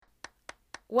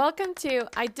Welcome to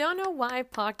I Don't Know Why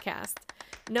podcast.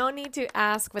 No need to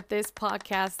ask what this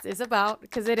podcast is about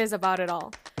because it is about it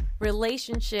all.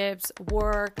 Relationships,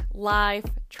 work, life,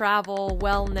 travel,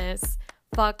 wellness,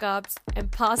 fuck-ups,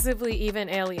 and possibly even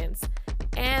aliens.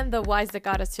 And the whys that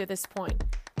got us to this point.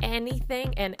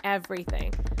 Anything and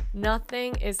everything.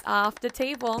 Nothing is off the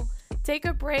table. Take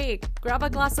a break, grab a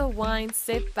glass of wine,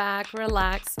 sit back,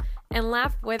 relax, and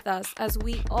laugh with us as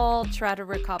we all try to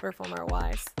recover from our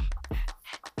whys.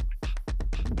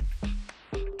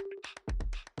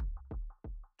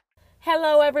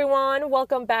 Hello everyone,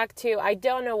 welcome back to I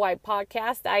Don't Know Why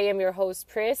podcast. I am your host,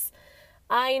 Pris.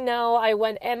 I know I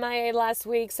went MIA last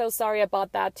week, so sorry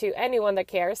about that to anyone that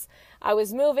cares. I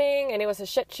was moving and it was a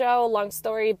shit show, long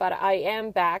story, but I am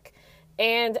back.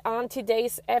 And on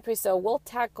today's episode, we'll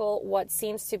tackle what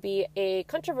seems to be a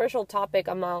controversial topic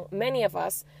among many of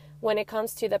us when it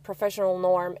comes to the professional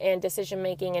norm and decision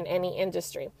making in any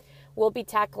industry. We'll be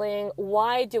tackling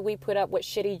why do we put up with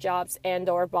shitty jobs and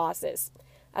or bosses.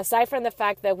 Aside from the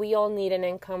fact that we all need an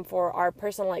income for our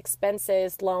personal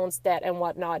expenses, loans, debt, and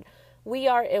whatnot, we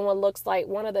are in what looks like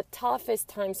one of the toughest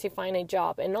times to find a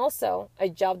job, and also a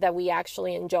job that we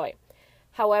actually enjoy.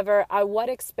 However, at what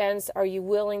expense are you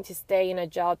willing to stay in a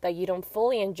job that you don't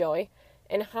fully enjoy,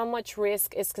 and how much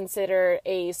risk is considered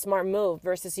a smart move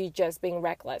versus you just being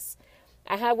reckless?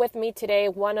 I have with me today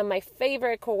one of my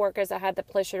favorite coworkers I had the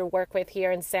pleasure to work with here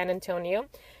in San Antonio,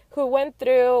 who went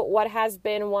through what has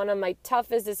been one of my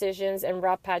toughest decisions and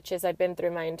rough patches I've been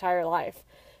through my entire life.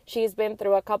 She's been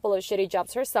through a couple of shitty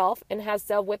jobs herself and has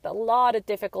dealt with a lot of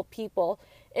difficult people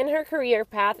in her career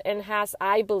path and has,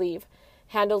 I believe,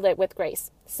 handled it with grace.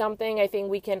 Something I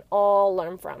think we can all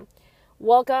learn from.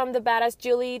 Welcome the badass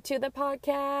Julie to the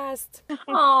podcast.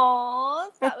 Aw,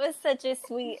 that was such a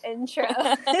sweet intro.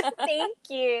 Thank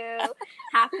you.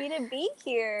 Happy to be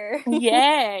here.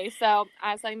 Yay. So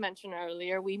as I mentioned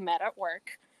earlier, we met at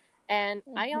work. And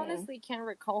I honestly can't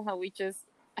recall how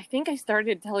I think I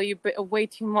started to tell you way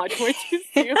too much, way too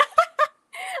soon.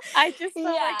 I just felt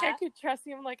like I could trust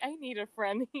you. I'm like, I need a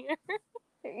friend here.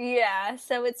 Yeah,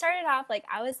 so it started off like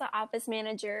I was the office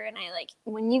manager, and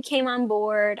when you came on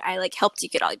board, I helped you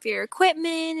get all of your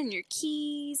equipment and your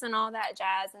keys and all that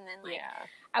jazz, and then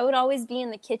I would always be in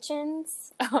the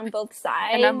kitchens on both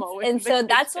sides, and I'm always in the kitchen.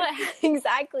 That's what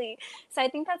exactly. So I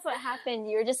think that's what happened.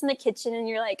 You were just in the kitchen, and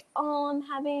you're like, "Oh, I'm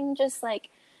having just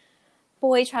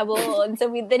boy trouble," and so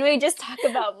we just talk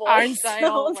about boys. Aren't I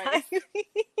always?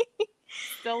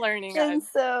 Still learning, guys. And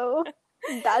so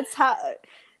that's how.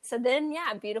 So then,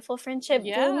 beautiful friendship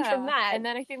bloomed from that. And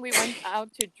then I think we went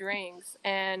out to drinks,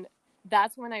 and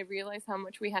that's when I realized how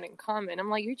much we had in common. I'm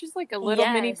like, you're just like a little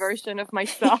mini version of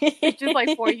myself. You're just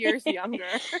like 4 years younger.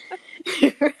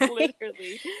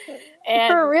 Literally.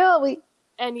 And, for real.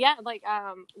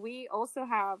 We also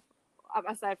have,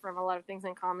 aside from a lot of things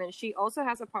in common, she also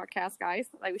has a podcast, guys.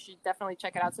 We should definitely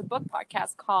check it out. It's a book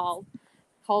podcast called,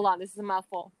 hold on, this is a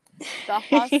mouthful. The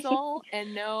Hustle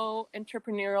and No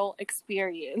Entrepreneurial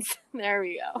Experience. There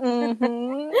we go.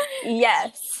 Mm-hmm.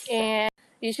 Yes. And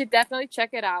you should definitely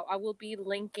check it out. I will be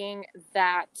linking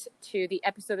that to the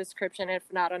episode description, if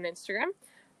not on Instagram.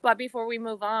 But before we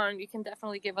move on, you can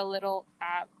definitely give a little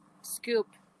scoop,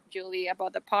 Julie,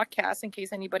 about the podcast in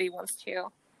case anybody wants to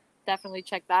definitely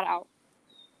check that out.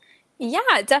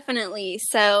 Yeah, definitely.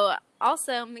 So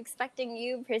also, I'm expecting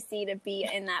you, Prissy, to be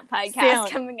in that podcast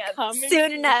coming up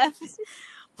soon enough.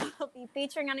 We'll be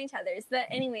featuring on each other's. But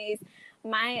anyways,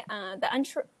 my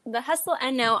the Hustle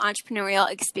and No Entrepreneurial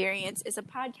Experience is a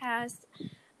podcast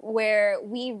where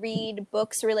we read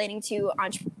books relating to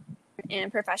entrepreneurship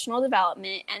and professional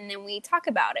development, and then we talk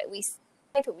about it. We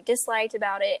liked what we disliked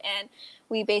about it, and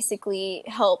we basically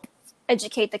help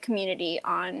educate the community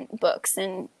on books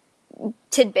and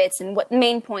tidbits and what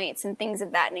main points and things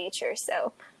of that nature.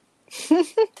 So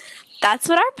that's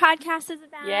what our podcast is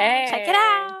about. Yay. Check it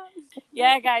out.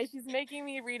 Yeah, guys, she's making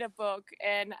me read a book,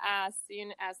 and as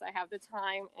soon as I have the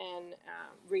time and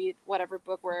read whatever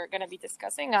book we're going to be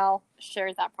discussing, I'll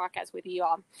share that podcast with you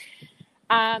all.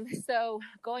 So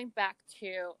going back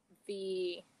to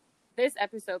this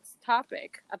episode's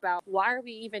topic about why are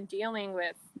we even dealing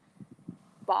with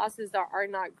bosses that are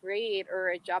not great or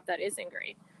a job that isn't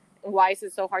great? Why is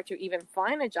it so hard to even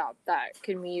find a job that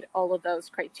can meet all of those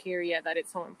criteria that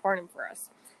it's so important for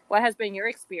us? What has been your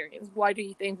experience? Why do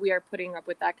you think we are putting up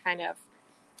with that kind of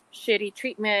shitty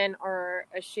treatment or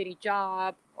a shitty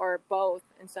job or both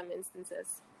in some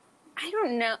instances? I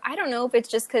don't know. I don't know if it's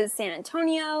just because San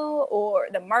Antonio or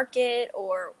the market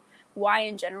or why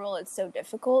in general it's so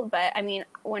difficult. But I mean,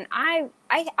 when I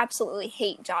absolutely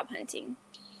hate job hunting.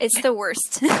 It's the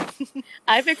worst.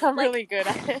 I've become really good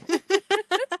at it.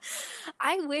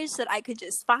 I wish that I could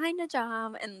just find a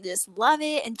job and just love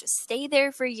it and just stay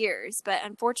there for years. But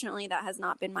unfortunately, that has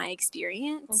not been my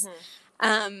experience.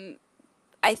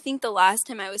 I think the last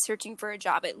time I was searching for a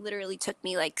job, it literally took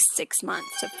me like 6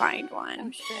 months to find one.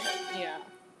 Oh, shit. Yeah.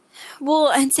 Well,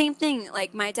 and same thing.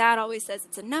 Like, my dad always says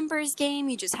it's a numbers game.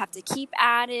 You just have to keep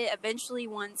at it. Eventually,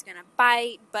 one's going to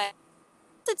bite. But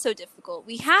it's so difficult.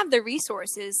 We have the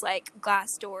resources like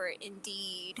Glassdoor,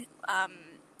 Indeed,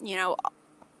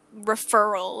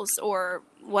 referrals or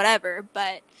whatever.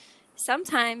 But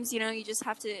sometimes, you just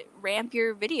have to ramp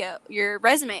your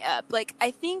resume up. Like,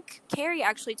 I think Carrie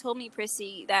actually told me,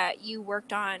 Prissy, that you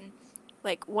worked on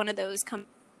like one of those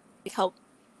help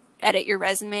edit your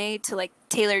resume to like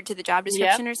tailor to the job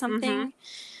description or something.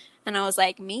 And I was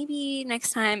like, maybe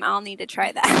next time I'll need to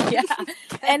try that. Yeah.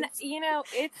 And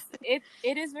it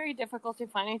is very difficult to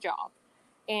find a job.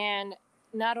 And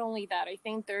not only that, I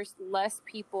think there's less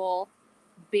people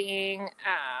being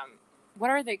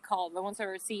what are they called? The ones that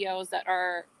are CEOs that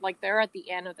are like they're at the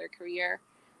end of their career.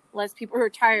 Less people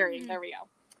retiring. There we go.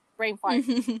 Brain fart.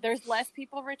 There's less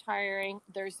people retiring.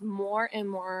 There's more and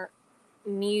more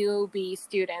newbie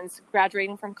students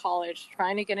graduating from college,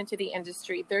 trying to get into the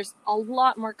industry. There's a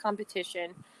lot more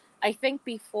competition. I think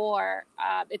before,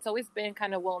 it's always been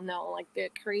kind of well known, like the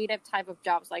creative type of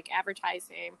jobs like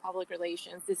advertising, public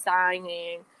relations,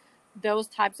 designing, those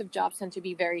types of jobs tend to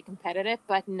be very competitive.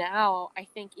 But now I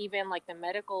think even like the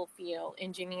medical field,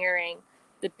 engineering,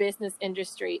 the business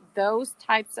industry, those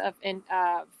types of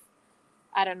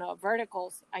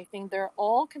verticals, I think they're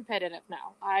all competitive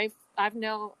now. I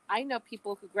know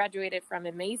people who graduated from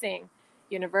amazing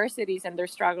universities and they're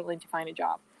struggling to find a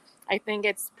job. I think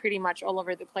it's pretty much all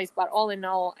over the place. But all in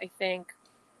all, I think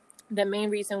the main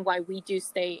reason why we do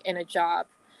stay in a job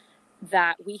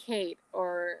that we hate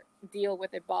or deal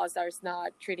with a boss that is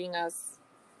not treating us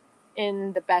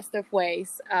in the best of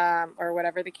ways, or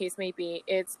whatever the case may be,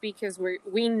 it's because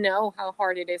we know how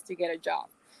hard it is to get a job.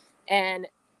 And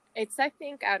it's, I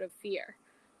think, out of fear.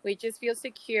 We just feel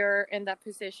secure in that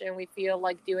position. We feel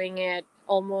like doing it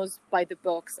almost by the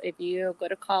books. If you go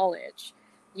to college,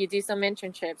 you do some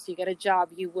internships, you get a job,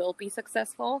 you will be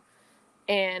successful.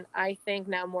 And I think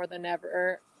now more than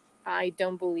ever, I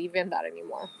don't believe in that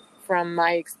anymore from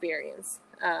my experience.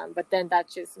 But then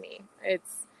that's just me.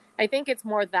 I think it's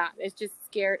more that. It's just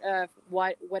scared of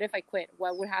what if I quit?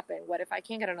 What would happen? What if I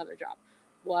can't get another job?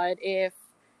 What if,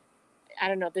 I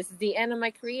don't know, this is the end of my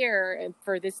career and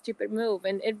for this stupid move?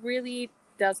 And it really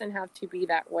doesn't have to be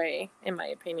that way, in my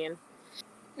opinion.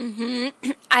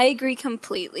 I agree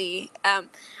completely.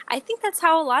 I think that's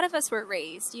how a lot of us were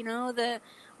raised. What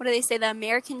do they say? The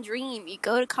American dream. You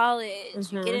go to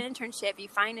college, you get an internship, you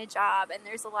find a job, and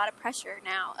there's a lot of pressure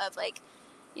now of like,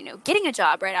 getting a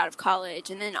job right out of college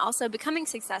and then also becoming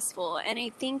successful. And I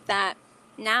think that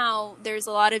now there's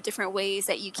a lot of different ways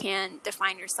that you can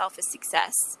define yourself as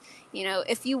success.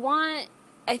 If you want,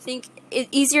 I think it's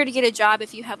easier to get a job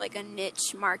if you have like a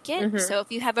niche market. So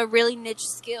if you have a really niche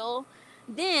skill,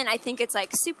 then I think it's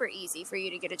like super easy for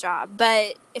you to get a job.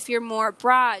 But if you're more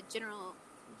broad,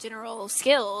 general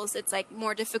skills, it's like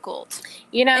more difficult.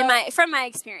 From my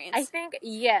experience. I think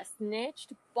yes,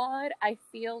 niched, but I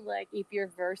feel like if you're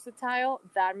versatile,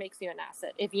 that makes you an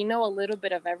asset. If you know a little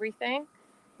bit of everything,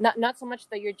 not so much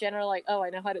that you're general, like, oh, I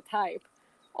know how to type,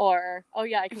 or oh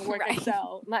yeah, I can work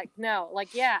Excel. Like, no,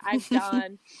 like, yeah, I've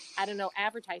done I don't know,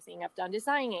 advertising, I've done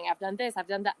designing, I've done this, I've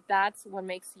done that. That's what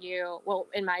makes you, well,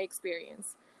 in my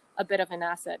experience, a bit of an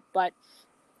asset. But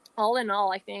all in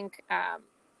all, I think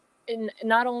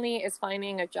not only is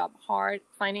finding a job hard,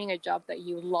 finding a job that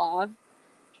you love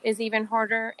is even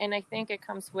harder. And I think it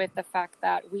comes with the fact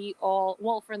that we all,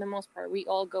 well, for the most part, we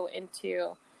all go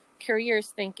into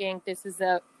careers thinking this is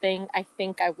a thing I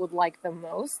think I would like the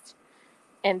most.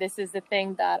 And this is the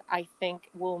thing that I think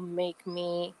will make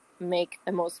me make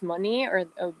the most money or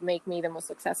make me the most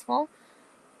successful.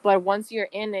 But once you're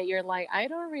in it, you're like, I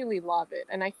don't really love it.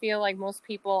 And I feel like most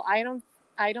people, I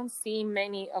don't see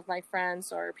many of my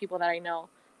friends or people that I know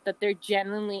that they're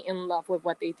genuinely in love with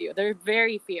what they do. There are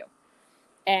very few.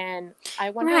 And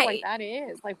I wonder why that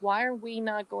is. Like, why are we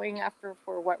not going after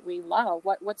for what we love?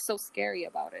 What's so scary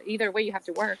about it? Either way, you have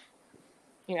to work.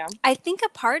 I think a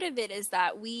part of it is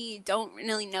that we don't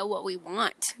really know what we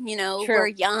want. True. We're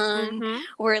young.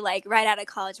 We're like right out of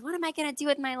college. What am I going to do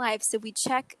with my life? So we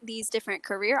check these different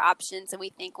career options and we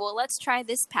think, well, let's try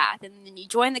this path. And then you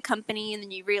join the company and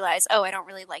then you realize, oh, I don't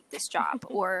really like this job.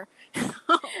 Or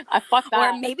I fuck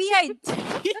that. Or maybe I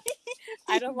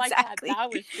I don't like that. That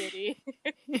was shitty.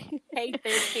 Hate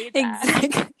this, hate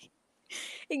that.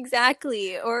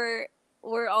 Exactly. Or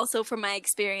or also from my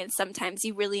experience, sometimes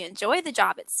you really enjoy the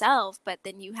job itself, but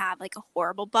then you have like a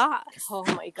horrible boss. Oh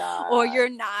my God. Or you're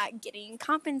not getting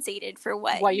compensated for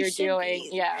what you're doing.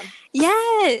 be. Yeah.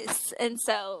 Yes. And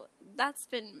so that's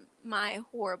been my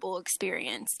horrible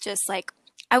experience. Just like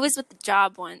I was with the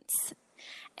job once,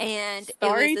 and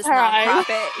story it was this time.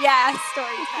 nonprofit. Yeah, story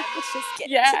time. Let's just get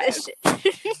into this shit.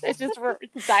 Let's just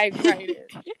dive right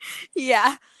in.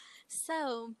 Yeah.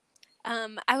 So,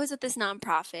 I was with this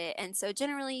nonprofit, and so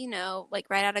generally, you know, like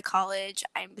right out of college,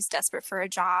 I was desperate for a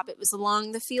job. It was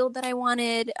along the field that I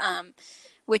wanted,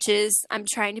 which is I'm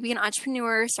trying to be an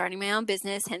entrepreneur, starting my own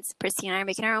business. Hence, Prissy and I are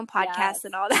making our own podcast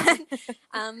and all that.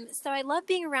 So I love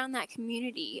being around that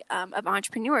community of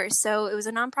entrepreneurs. So it was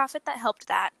a nonprofit that helped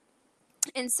that.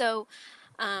 And so,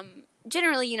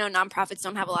 generally, you know, nonprofits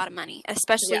don't have a lot of money,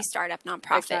 especially startup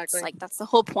nonprofits. Exactly. Like that's the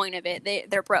whole point of it.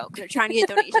 They're broke. They're trying to get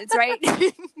donations, right?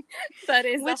 That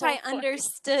is which I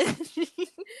understood.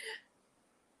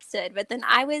 But then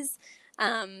I was,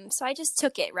 so I just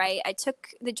took it, right? I took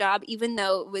the job, even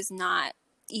though it was not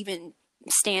even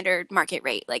standard market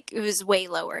rate. Like it was way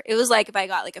lower. It was like if I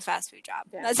got like a fast food job.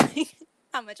 Yeah. That's like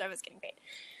how much I was getting paid.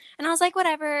 And I was like,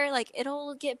 whatever, like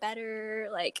it'll get better.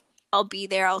 Like I'll be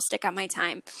there. I'll stick out my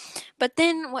time. But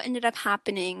then what ended up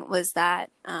happening was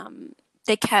that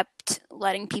they kept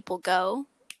letting people go.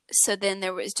 So then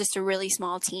there was just a really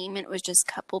small team, and it was just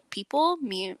a couple people,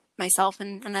 me, myself,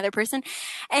 and another person.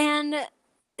 And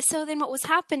so then what was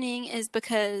happening is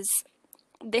because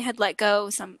they had let go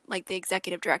some, like the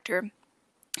executive director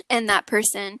and that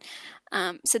person.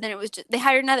 So then it was just, they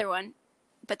hired another one,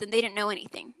 but then they didn't know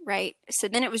anything, right? So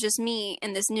then it was just me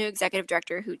and this new executive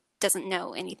director who doesn't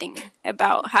know anything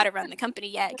about how to run the company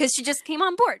yet, because she just came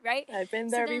on board, right? I've been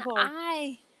there before.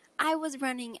 I was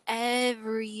running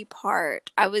every part.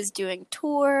 I was doing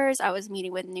tours. I was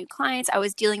meeting with new clients. I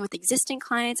was dealing with existing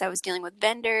clients. I was dealing with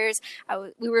vendors.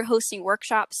 We were hosting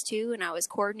workshops too, and I was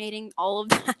coordinating all of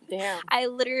that. Damn. I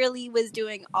literally was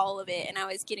doing all of it, and I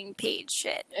was getting paid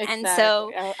shit. Exactly. And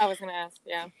so I was going to ask,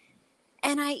 yeah.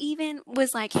 And I even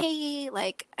was like, hey,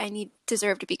 like I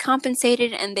deserve to be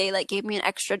compensated. And they like gave me an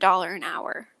extra $1 an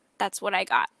hour. That's what I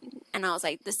got. And I was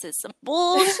like, this is some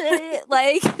bullshit.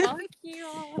 Like, fuck you.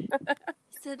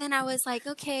 So then I was like,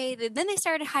 okay. Then they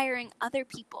started hiring other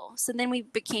people. So then we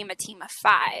became a team of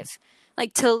 5,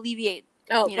 like to alleviate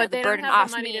the burden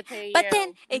off me. But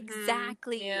then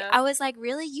exactly, I was like,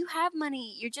 really? You have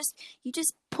money. You just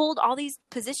pulled all these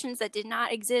positions that did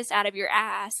not exist out of your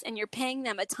ass, and you're paying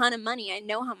them a ton of money. I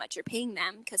know how much you're paying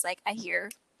them because like I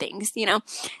hear things,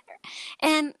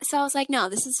 And so I was like, no,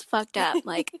 this is fucked up.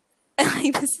 Like,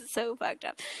 this is so fucked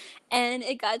up. And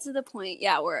it got to the point,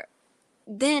 where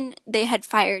then they had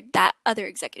fired that other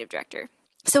executive director.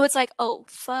 So it's like, oh,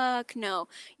 fuck no.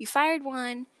 You fired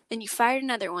one, then you fired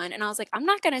another one. And I was like, I'm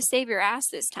not going to save your ass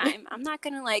this time. I'm not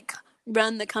going to like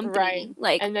run the company.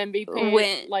 Like, and then be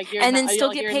paid and then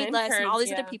still get paid less and all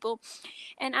these other people.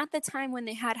 And at the time when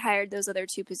they had hired those other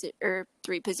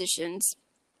 3 positions,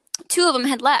 2 of them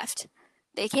had left.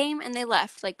 They came and they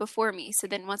left like before me. So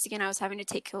then once again, I was having to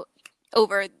take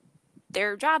over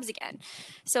their jobs again.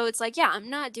 So it's like, I'm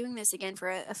not doing this again for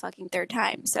a fucking 3rd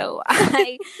time. So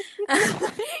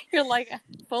you're like,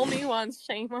 fool me once,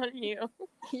 shame on you.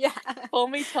 Yeah. Fool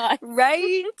me twice.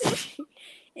 Right?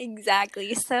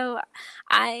 Exactly. So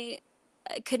I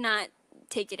could not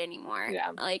take it anymore.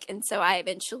 Yeah. Like, and so I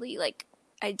eventually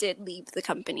I did leave the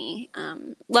company.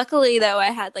 Luckily though,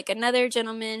 I had like another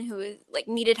gentleman who like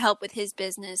needed help with his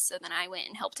business. So then I went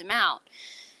and helped him out.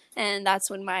 And that's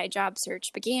when my job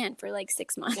search began for like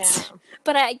 6 months. Yeah.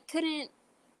 But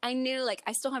I knew like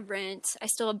I still have rent. I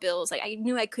still have bills. Like I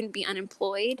knew I couldn't be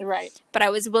unemployed. Right. But I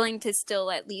was willing to still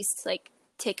at least like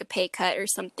take a pay cut or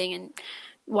something and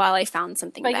while I found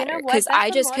something better. Because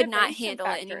I just could not handle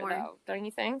it anymore. Though, don't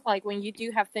you think? Like when you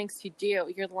do have things to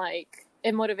do, you're like,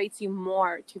 it motivates you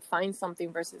more to find something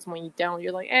versus when you don't.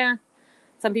 You're like,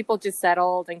 some people just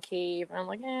settled and cave. And I'm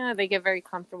like, they get very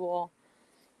comfortable.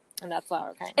 And that's not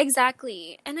okay.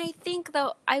 Exactly. And I think,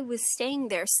 though, I was staying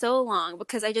there so long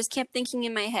because I just kept thinking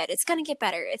in my head, it's going to get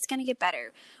better. It's going to get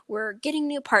better. We're getting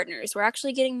new partners. We're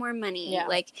actually getting more money. Yeah.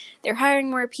 Like, they're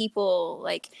hiring more people.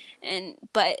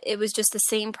 But it was just the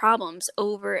same problems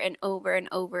over and over and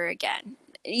over again.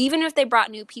 Even if they brought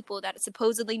new people that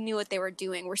supposedly knew what they were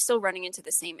doing, we're still running into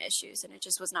the same issues. And it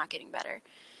just was not getting better.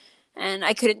 And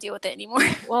I couldn't deal with it anymore.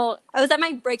 Well, I was at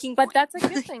my breaking point. But that's a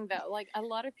good thing, though. Like, a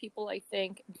lot of people, I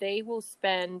think, they will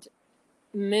spend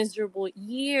miserable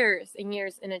years and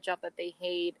years in a job that they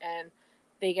hate, and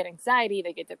they get anxiety,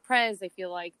 they get depressed, they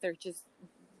feel like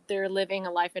they're living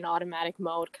a life in automatic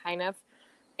mode, kind of.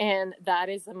 And that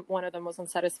is one of the most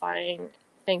unsatisfying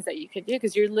things that you could do,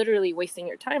 because you're literally wasting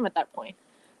your time at that point.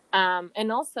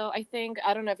 And also, I think,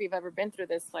 I don't know if you've ever been through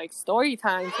this, like, story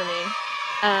time for me.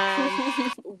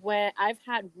 When I've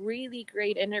had really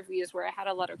great interviews where I had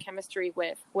a lot of chemistry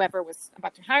with whoever was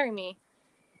about to hire me,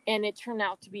 and it turned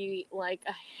out to be like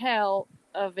a hell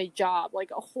of a job, like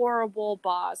a horrible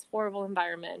boss, horrible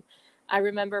environment. I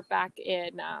remember back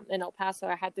in El Paso,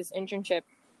 I had this internship,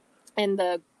 and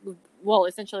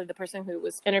essentially the person who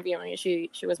was interviewing me, she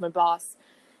was my boss,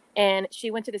 and she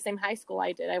went to the same high school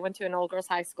I did. I went to an all-girls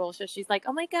high school, so she's like,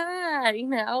 "Oh my God, you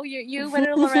went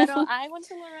to Loretto, I went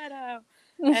to Loretto."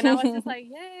 And I was just like,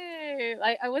 yay.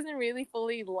 I wasn't really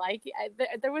fully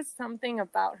there was something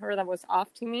about her that was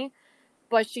off to me,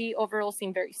 but she overall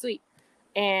seemed very sweet.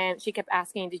 And she kept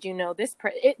asking, did you know this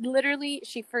it literally,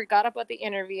 she forgot about the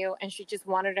interview, and she just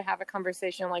wanted to have a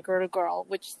conversation like girl to girl,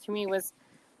 which to me was,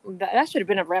 that should have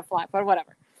been a red flag, but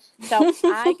whatever. So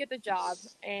I get the job,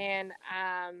 and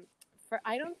I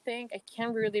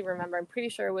can't really remember. I'm pretty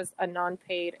sure it was a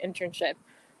non-paid internship.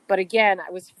 But again,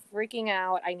 I was freaking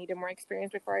out. I needed more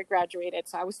experience before I graduated.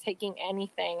 So I was taking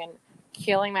anything and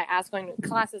killing my ass going to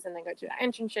classes and then go to that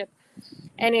internship.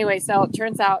 Anyway, so it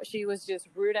turns out she was just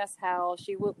rude as hell.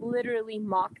 She would literally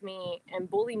mock me and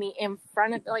bully me in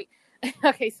front of, like,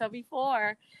 okay, so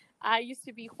before, I used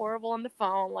to be horrible on the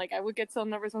phone. Like, I would get so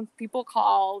nervous when people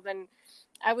called, and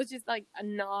I was just, like,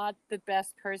 not the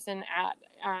best person at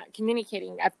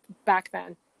communicating back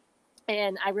then.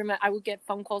 And I remember I would get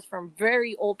phone calls from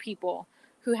very old people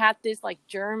who had this, like,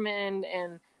 German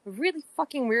and really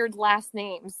fucking weird last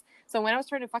names. So when I was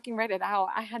trying to fucking write it out,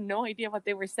 I had no idea what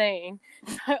they were saying.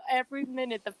 So every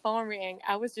minute the phone rang,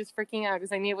 I was just freaking out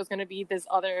because I knew it was going to be this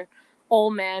other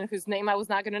old man whose name I was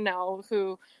not going to know,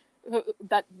 who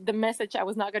that the message I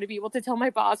was not going to be able to tell my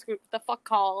boss who the fuck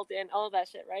called and all of that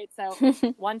shit, right?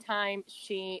 So one time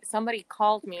somebody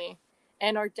called me,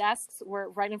 and our desks were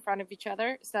right in front of each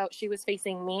other. So she was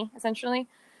facing me, essentially.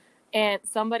 And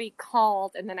somebody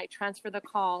called, and then I transferred the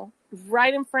call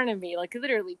right in front of me, like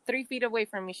literally 3 feet away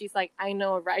from me. She's like, I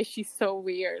know, right? She's so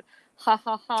weird. Ha,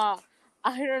 ha, ha.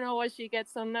 I don't know why she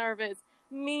gets so nervous.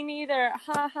 Me neither.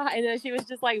 Ha, ha. And then she was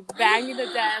just, like, banging the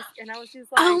desk. And I was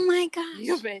just like, oh my gosh,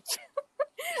 you bitch.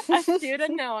 I should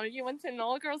have known. You went to an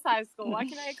all-girls high school. What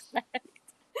can I expect?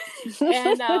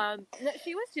 And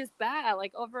she was just bad,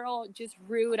 like, overall just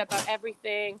rude about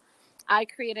everything. I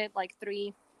created like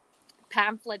 3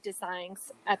 pamphlet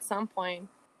designs at some point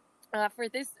for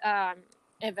this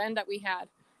event that we had.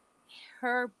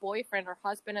 Her boyfriend or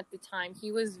husband at the time,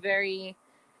 he was very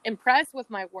impressed with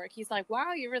my work. He's like,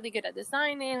 wow, you're really good at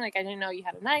designing, like, I didn't know you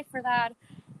had an eye for that.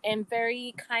 And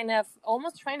very kind of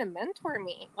almost trying to mentor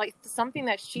me, like something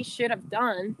that she should have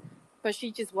done, but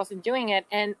she just wasn't doing it.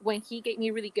 And when he gave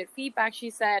me really good feedback, she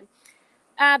said,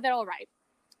 they're all right.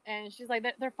 And she's like,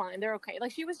 they're fine, they're okay.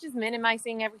 Like, she was just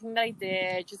minimizing everything that I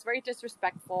did, just very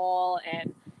disrespectful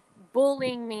and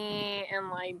bullying me and,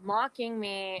 like, mocking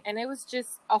me. And it was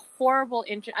just a horrible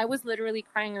I was literally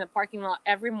crying in the parking lot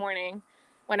every morning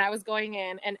when I was going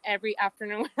in, and every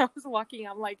afternoon when I was walking,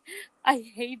 I'm like, I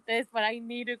hate this, but I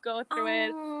need to go through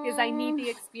it because I need the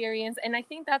experience. And I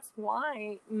think that's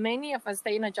why many of us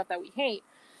stay in a job that we hate.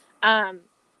 And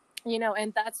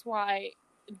that's why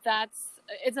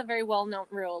it's a very well-known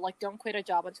rule. Like, don't quit a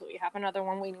job until you have another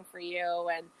one waiting for you.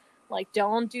 And, like,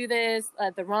 don't do this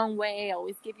the wrong way.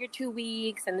 Always give your 2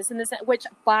 weeks and this and this, which,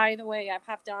 by the way, I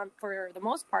have done for the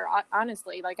most part,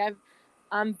 honestly. Like,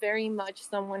 I'm very much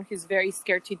someone who's very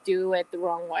scared to do it the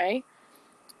wrong way.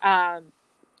 And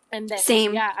then,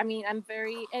 same. Yeah, I mean,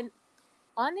 and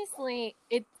honestly,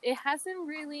 it hasn't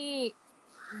really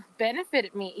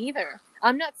benefited me either.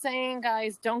 I'm not saying,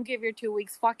 guys, don't give your 2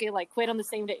 weeks, fuck it, like, quit on the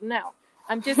same day. No,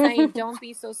 I'm just saying, don't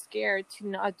be so scared to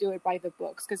not do it by the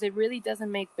books, because it really doesn't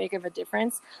make big of a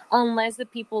difference unless the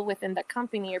people within the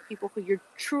company are people who you're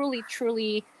truly,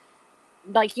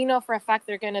 like, for a fact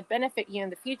they're going to benefit you in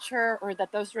the future, or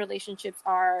that those relationships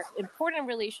are important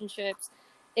relationships.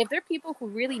 If they're people who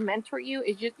really mentor you,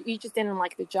 you just didn't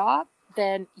like the job,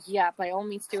 then yeah, by all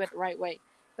means do it the right way.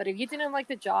 But if you didn't like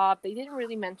the job, they didn't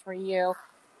really mentor you,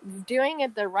 doing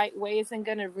it the right way isn't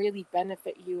going to really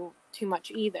benefit you too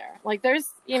much either. Like, there's,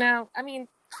 I mean,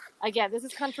 again, this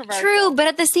is controversial. True, but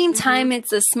at the same time,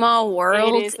 it's a small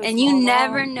world, and you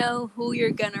never know who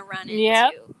you're going to run into.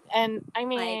 Yep. And, I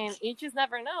mean, you just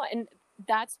never know. And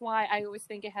that's why I always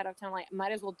think ahead of time, like,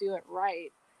 might as well do it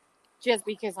right, just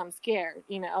because I'm scared,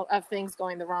 of things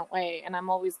going the wrong way. And I'm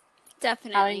always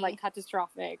definitely having, like,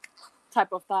 catastrophic type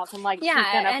of thoughts. I'm like, yeah,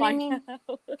 she's gonna find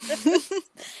out.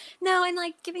 No, and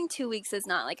like giving 2 weeks is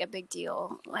not like a big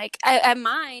deal. Like at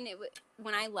mine,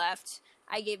 when I left,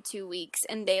 I gave 2 weeks,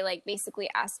 and they like basically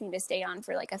asked me to stay on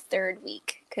for like a third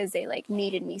week because they like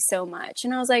needed me so much.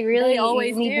 And I was like, really,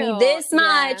 you need me this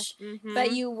much,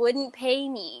 but you wouldn't pay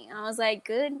me. I was like,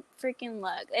 good freaking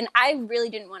luck. And I really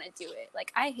didn't want to do it.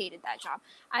 Like, I hated that job.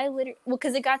 I literally, well,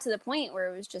 because it got to the point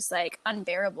where it was just like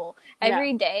unbearable.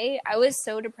 Every day I was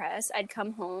so depressed. I'd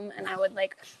come home and I would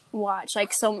like watch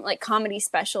like some like comedy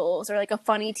specials or like a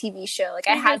funny TV show. Like,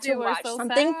 I had to watch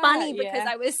something funny because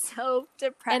I was so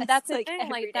depressed. And that's the thing.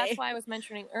 Like, that's why I was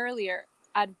mentioning earlier,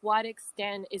 at what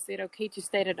extent is it okay to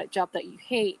stay at a job that you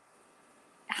hate?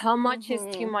 How much is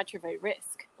too much of a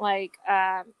risk? Like,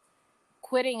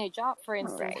 quitting a job, for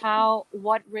instance,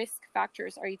 what risk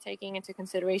factors are you taking into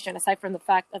consideration aside from the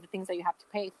fact of the things that you have to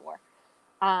pay for?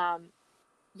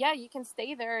 Yeah, you can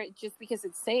stay there just because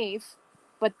it's safe,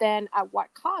 but then at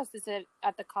what cost? Is it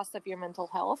at the cost of your mental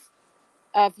health?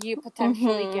 Of you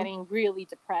potentially getting really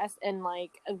depressed? And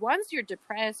like, once you're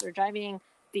depressed or driving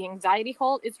the anxiety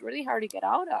hole, it's really hard to get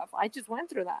out of. I just went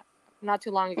through that not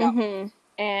too long ago.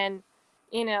 And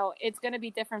you know, it's going to be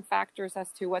different factors as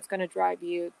to what's going to drive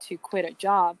you to quit a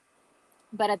job.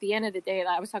 But at the end of the day,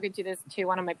 I was talking to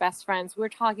one of my best friends. We were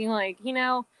talking like, you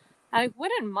know, I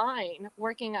wouldn't mind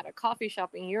working at a coffee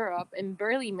shop in Europe and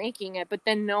barely making it, but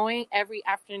then knowing every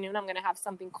afternoon I'm going to have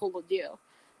something cool to do.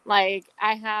 Like,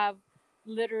 I have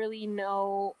literally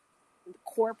no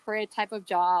corporate type of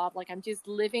job. Like, I'm just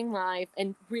living life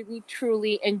and really,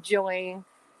 truly enjoying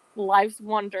life's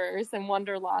wonders and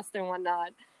wanderlust and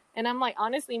whatnot. And I'm like,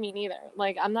 honestly, me neither.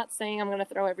 Like, I'm not saying I'm going to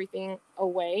throw everything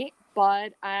away,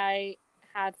 but I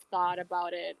had thought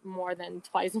about it more than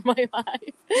twice in my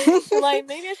life. Like,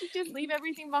 maybe I should just leave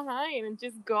everything behind and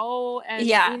just go and,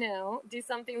 you know, do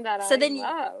something that I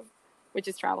love, which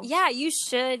is travel. Yeah, you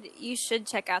should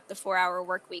check out the 4-Hour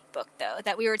Workweek book, though,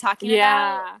 that we were talking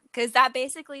about. Because that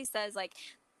basically says, like,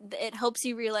 it helps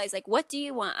you realize, like, what do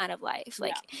you want out of life?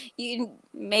 Like, you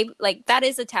maybe, like, that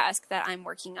is a task that I'm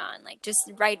working on. Like, just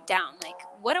write down, like,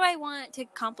 what do I want to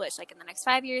accomplish, like, in the next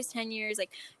 5 years, 10 years?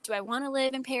 Like, do I want to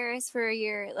live in Paris for a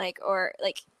year? Like, or,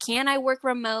 like, can I work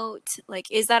remote?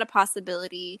 Like, is that a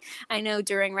possibility? I know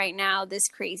during right now, this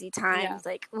crazy times,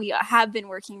 like, we have been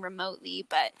working remotely,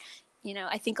 but, you know,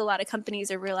 I think a lot of companies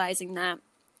are realizing that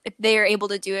if they're able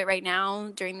to do it right now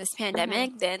during this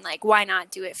pandemic, then, like, why not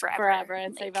do it forever?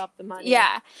 And like, save up the money.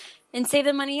 Yeah. And save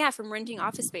the money, from renting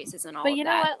office spaces and all of that. But you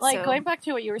know what? Like, going back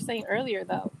to what you were saying earlier,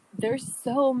 though, there's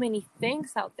so many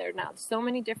things out there now. So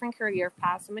many different career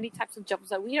paths, so many types of jobs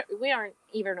that we aren't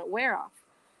even aware of.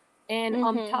 And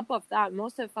on top of that,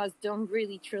 most of us don't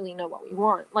really, truly know what we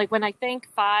want. Like, when I think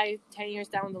 5-10 years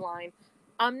down the line,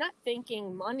 I'm not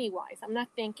thinking money-wise. I'm not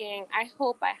thinking, I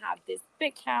hope I have this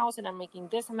big house and I'm making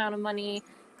this amount of money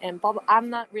and blah, blah. I'm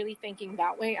not really thinking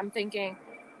that way. I'm thinking,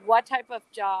 what type of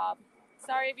job?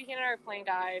 Sorry if you hear an airplane,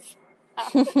 guys.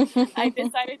 I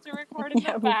decided to record in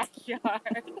the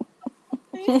backyard.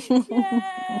 Yay!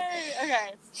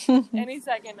 Okay. Any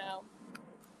second now.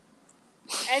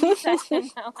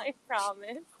 I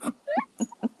promise.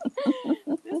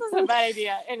 This is a bad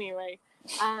idea. Anyway,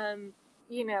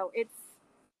 you know, it's,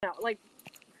 like,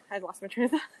 I lost my train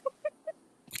of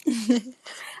thought.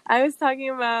 I was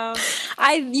talking about...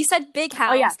 You said big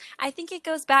house. Oh, yeah. I think it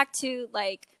goes back to,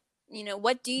 like, you know,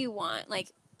 what do you want?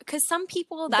 Like, because some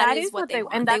people, that is what they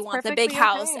want. And they want the big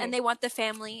house, and they want the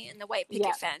family and the white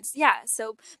picket fence. Yeah,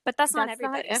 so, but that's not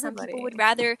everybody. Some people would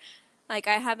rather... Like,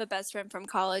 I have a best friend from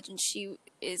college, and she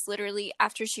is literally,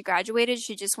 after she graduated,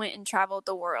 she just went and traveled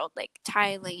the world, like,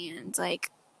 Thailand,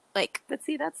 like... But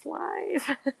see, that's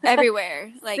life.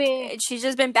 Everywhere. Like, she's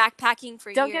just been backpacking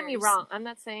for years. Don't get me wrong. I'm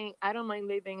not saying I don't mind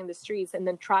living in the streets and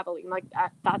then traveling. Like,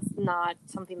 that's not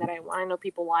something that I want. I know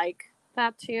people like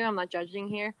that too. I'm not judging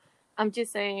here. I'm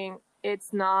just saying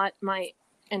it's not my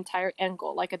entire end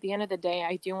goal. Like, at the end of the day,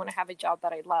 I do want to have a job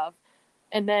that I love.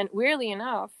 And then, weirdly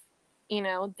enough, you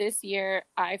know, this year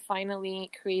I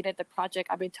finally created the project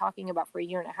I've been talking about for a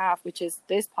year and a half, which is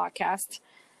this podcast.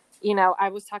 You know, I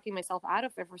was talking myself out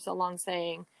of it for so long,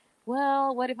 saying,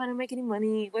 well, what if I don't make any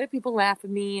money? What if people laugh at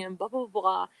me and blah, blah,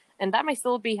 blah? And that might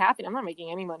still be happening. I'm not making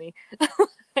any money.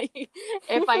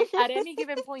 If I, at any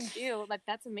given point, do, like,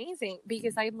 that's amazing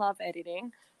because I love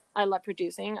editing. I love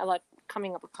producing. I love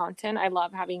coming up with content. I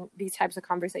love having these types of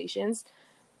conversations.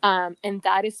 And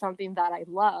that is something that I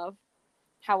love.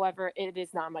 However, it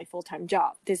is not my full-time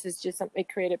job. This is just a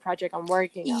creative project I'm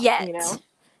working on, you know?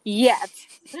 Yet.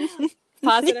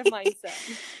 Positive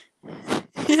mindset.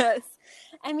 Yes.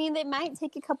 I mean, it might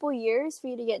take a couple years for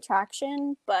you to get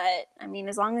traction, but I mean,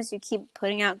 as long as you keep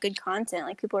putting out good content,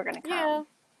 like people are gonna come. Yeah,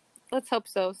 let's hope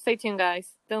so. Stay tuned, guys.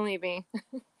 Don't leave me.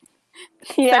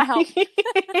 Yeah. Send help.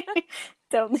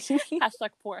 Don't leave me. Hashtag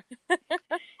poor.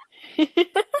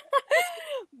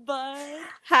 But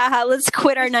haha, let's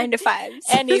quit our 9-to-5s.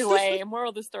 Anyway, moral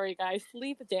of the story, guys: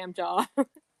 leave the damn job.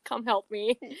 Come help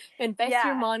me. Invest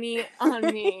your money on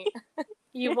me.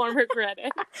 You won't regret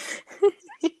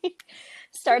it.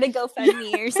 Start a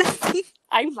GoFundMe or something.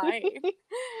 I might.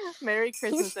 Merry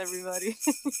Christmas, everybody.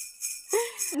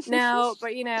 No,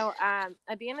 but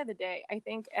at the end of the day, I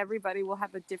think everybody will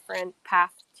have a different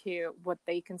path to what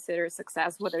they consider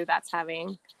success, whether that's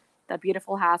having the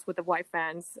beautiful house with the white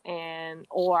fence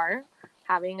or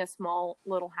having a small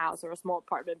little house or a small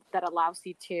apartment that allows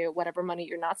you to, whatever money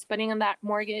you're not spending on that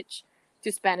mortgage,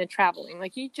 to spend it traveling.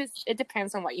 Like it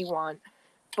depends on what you want.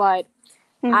 But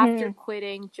after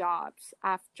quitting jobs,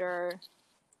 after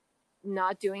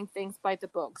not doing things by the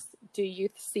books, do you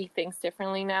see things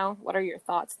differently now? What are your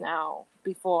thoughts now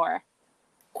before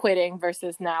quitting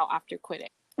versus now after quitting?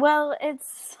 Well,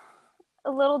 it's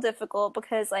a little difficult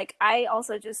because like I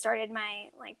also just started my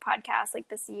like podcast like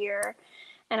this year,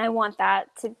 and I want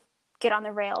that to get on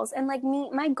the rails. And like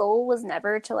my goal was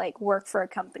never to like work for a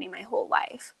company my whole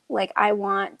life. Like I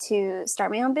want to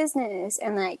start my own business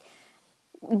and like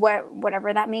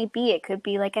whatever that may be. It could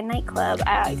be like a nightclub.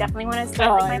 I definitely want to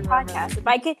start like my podcast.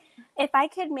 If I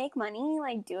could make money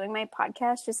like doing my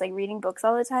podcast, just like reading books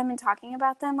all the time and talking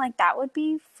about them, like that would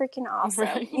be freaking awesome.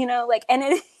 Right. Like, and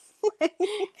it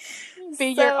be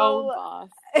your own boss.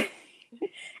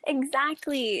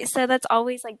 Exactly. So that's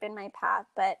always like been my path,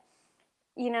 but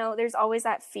there's always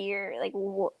that fear, like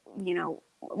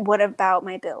what about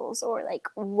my bills, or like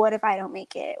what if I don't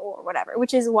make it, or whatever,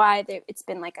 which is why it's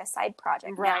been like a side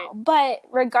project now. But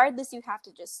regardless, you have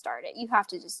to just start it. You have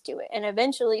to just do it, and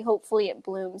eventually hopefully it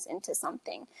blooms into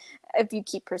something if you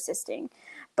keep persisting.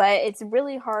 But it's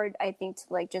really hard, I think, to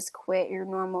like just quit your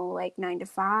normal like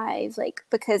 9-to-5, like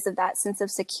because of that sense of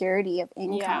security of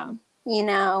income.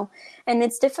 And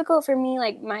it's difficult for me.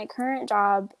 Like my current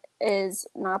job is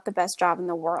not the best job in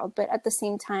the world, but at the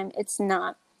same time, it's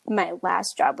not my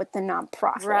last job with the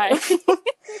nonprofit. Right.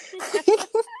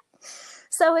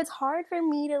 So it's hard for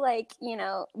me to like,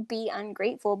 be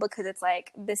ungrateful, because it's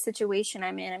like the situation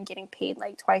I'm in, I'm getting paid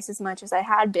like twice as much as I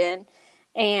had been.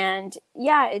 And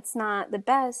yeah, it's not the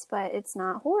best, but it's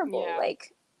not horrible. Yeah.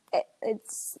 Like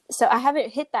it's, so I haven't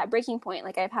hit that breaking point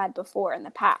like I've had before in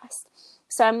the past.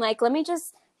 So I'm like, let me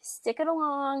just stick it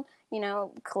along,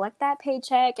 collect that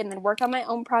paycheck and then work on my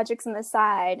own projects on the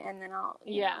side. And then I'll,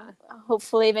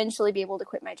 hopefully eventually be able to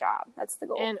quit my job. That's the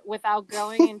goal. And without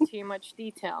going into much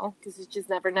detail, because you just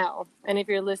never know. And if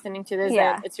you're listening to this,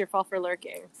 it's your fault for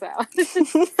lurking. So, just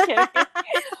kidding.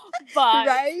 But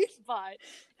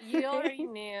you already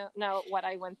know what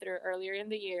I went through earlier in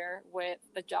the year with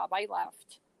the job I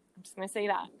left. I'm just going to say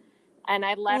that. And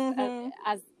I left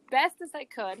as best as I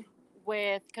could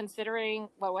with considering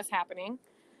what was happening.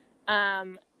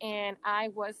 And I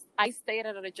stayed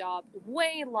at a job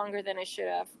way longer than I should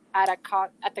have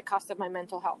at the cost of my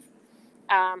mental health.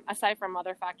 Aside from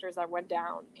other factors that went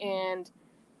down. And,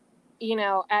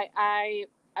 I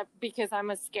because I'm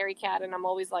a scary cat and I'm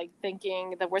always like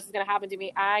thinking the worst is going to happen to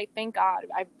me. I thank God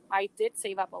I did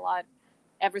save up a lot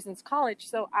ever since college.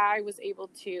 So I was able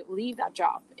to leave that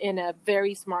job in a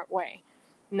very smart way.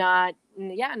 Not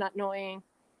knowing,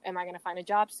 am I going to find a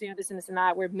job soon? This and this and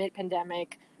that. We're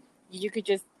mid-pandemic. You could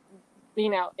just,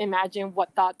 imagine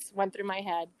what thoughts went through my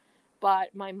head.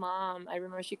 But my mom, I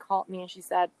remember she called me and she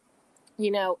said,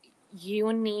 you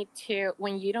need to,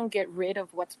 when you don't get rid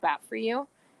of what's bad for you,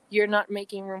 you're not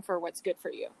making room for what's good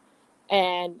for you.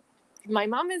 And my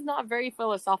mom is not very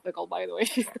philosophical, by the way.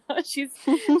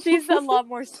 She's a lot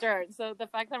more stern. So the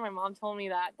fact that my mom told me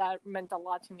that meant a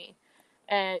lot to me.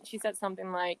 And she said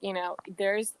something like,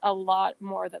 there's a lot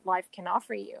more that life can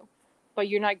offer you, but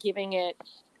you're not giving it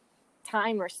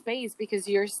time or space because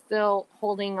you're still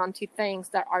holding on to things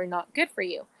that are not good for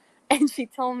you. And she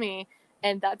told me,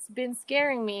 and that's been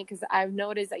scaring me because I've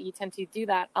noticed that you tend to do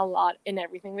that a lot in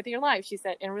everything with your life. She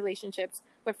said in relationships,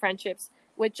 with friendships,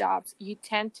 with jobs, you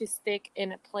tend to stick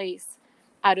in a place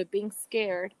out of being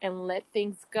scared and let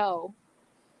things go.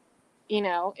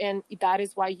 And that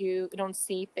is why you don't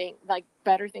see like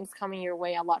better things coming your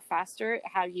way a lot faster.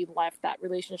 How you left that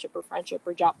relationship or friendship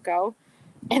or job go.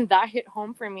 And that hit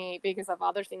home for me because of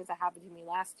other things that happened to me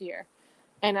last year.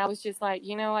 And I was just like,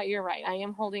 you know what, you're right. I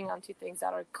am holding on to things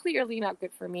that are clearly not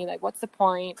good for me. Like, what's the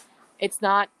point? It's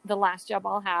not the last job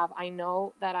I'll have. I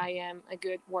know that I am a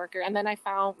good worker. And then I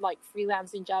found like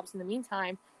freelancing jobs in the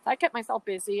meantime So I kept myself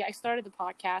busy. I started the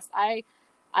podcast.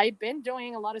 I've been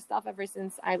doing a lot of stuff ever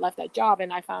since I left that job,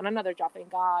 and I found another job,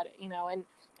 thank God, and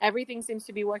everything seems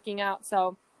to be working out.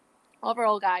 So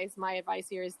overall, guys, my advice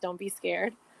here is don't be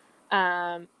scared.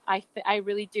 I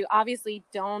really do. Obviously,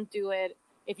 don't do it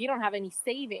if you don't have any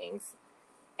savings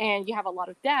and you have a lot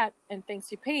of debt and things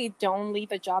to pay. Don't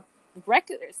leave a job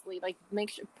recklessly. Like, make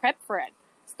sure, prep for it.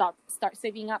 Start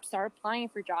saving up. Start applying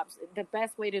for jobs. The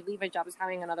best way to leave a job is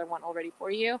having another one already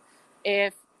for you.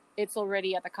 If it's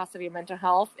already at the cost of your mental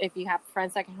health, if you have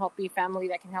friends that can help you, family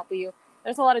that can help you,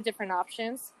 there's a lot of different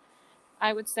options,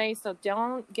 I would say. So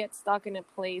don't get stuck in a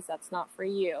place that's not for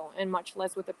you, and much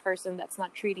less with a person that's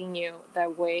not treating you the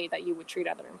way that you would treat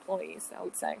other employees. I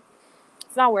would say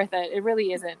it's not worth it. It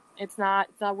really isn't. It's not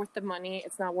worth the money.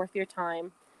 It's not worth your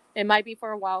time. It might be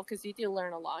for a while because you do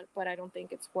learn a lot, but I don't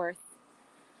think it's worth,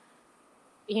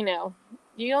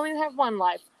 you only have one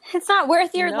life. It's not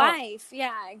worth your life.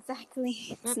 Yeah,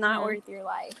 exactly. It's not worth your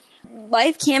life.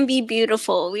 Life can be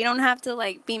beautiful. We don't have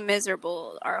to be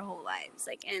miserable our whole lives.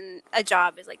 And a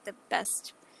job is the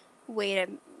best way to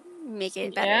make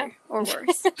it better or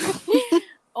worse.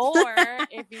 Or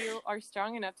if you are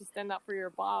strong enough to stand up for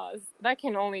your boss, that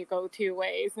can only go two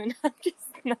ways. And I'm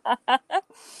just not.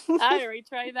 I already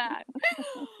tried that.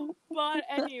 But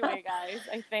anyway, guys,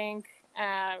 I think,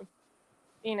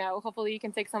 hopefully you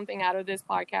can take something out of this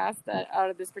podcast, out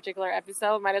of this particular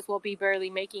episode. Might as well be barely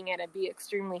making it and be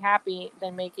extremely happy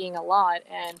than making a lot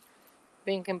and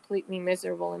being completely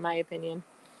miserable, in my opinion.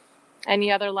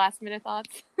 Any other last minute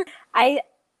thoughts?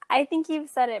 I think you've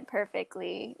said it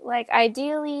perfectly.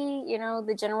 Ideally,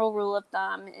 the general rule of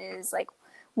thumb is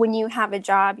when you have a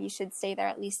job, you should stay there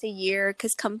at least a year,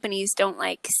 because companies don't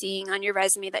like seeing on your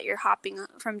resume that you're hopping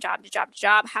from job to job to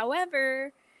job.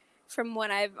 However, from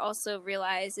what I've also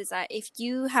realized is that if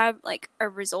you have a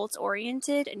results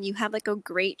oriented and you have a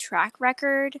great track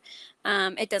record,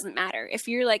 it doesn't matter. If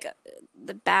you're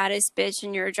the baddest bitch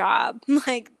in your job,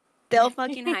 they'll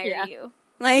fucking hire you.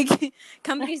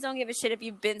 Companies don't give a shit if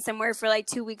you've been somewhere for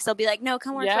 2 weeks. They'll be like, no,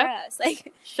 come work for us.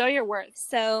 Show your worth.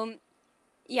 So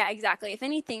yeah, exactly. If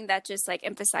anything, that just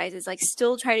emphasizes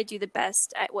still try to do the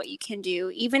best at what you can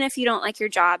do. Even if you don't like your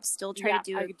job, still try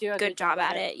to do a good job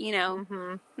at it,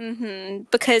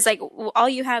 because all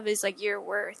you have is your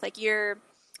worth, your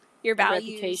values,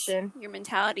 reputation, your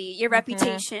mentality, your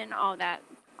reputation, all that.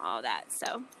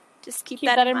 So just keep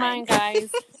that in mind, guys.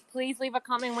 Please leave a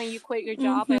comment when you quit your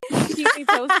job. And keep me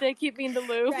posted. Keep me in the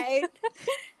loop. Right.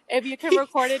 If you can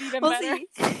record it, even better.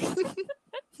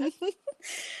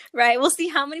 Right. We'll see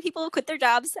how many people quit their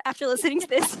jobs after listening to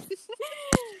this.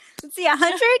 Let's see,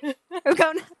 100? We're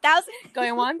going 1,000?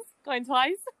 Going once? Going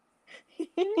twice?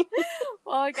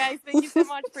 Well, guys, thank you so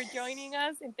much for joining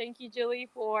us. And thank you, Julie,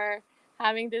 for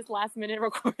having this last minute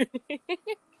recording.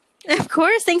 Of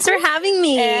course. Thanks for having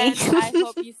me. And I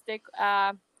hope you stick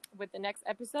with the next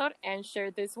episode and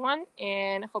share this one.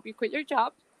 And hope you quit your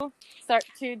job. Start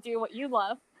to do what you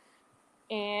love.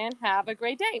 And have a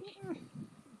great day.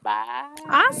 Bye.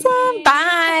 Awesome.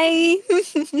 Bye.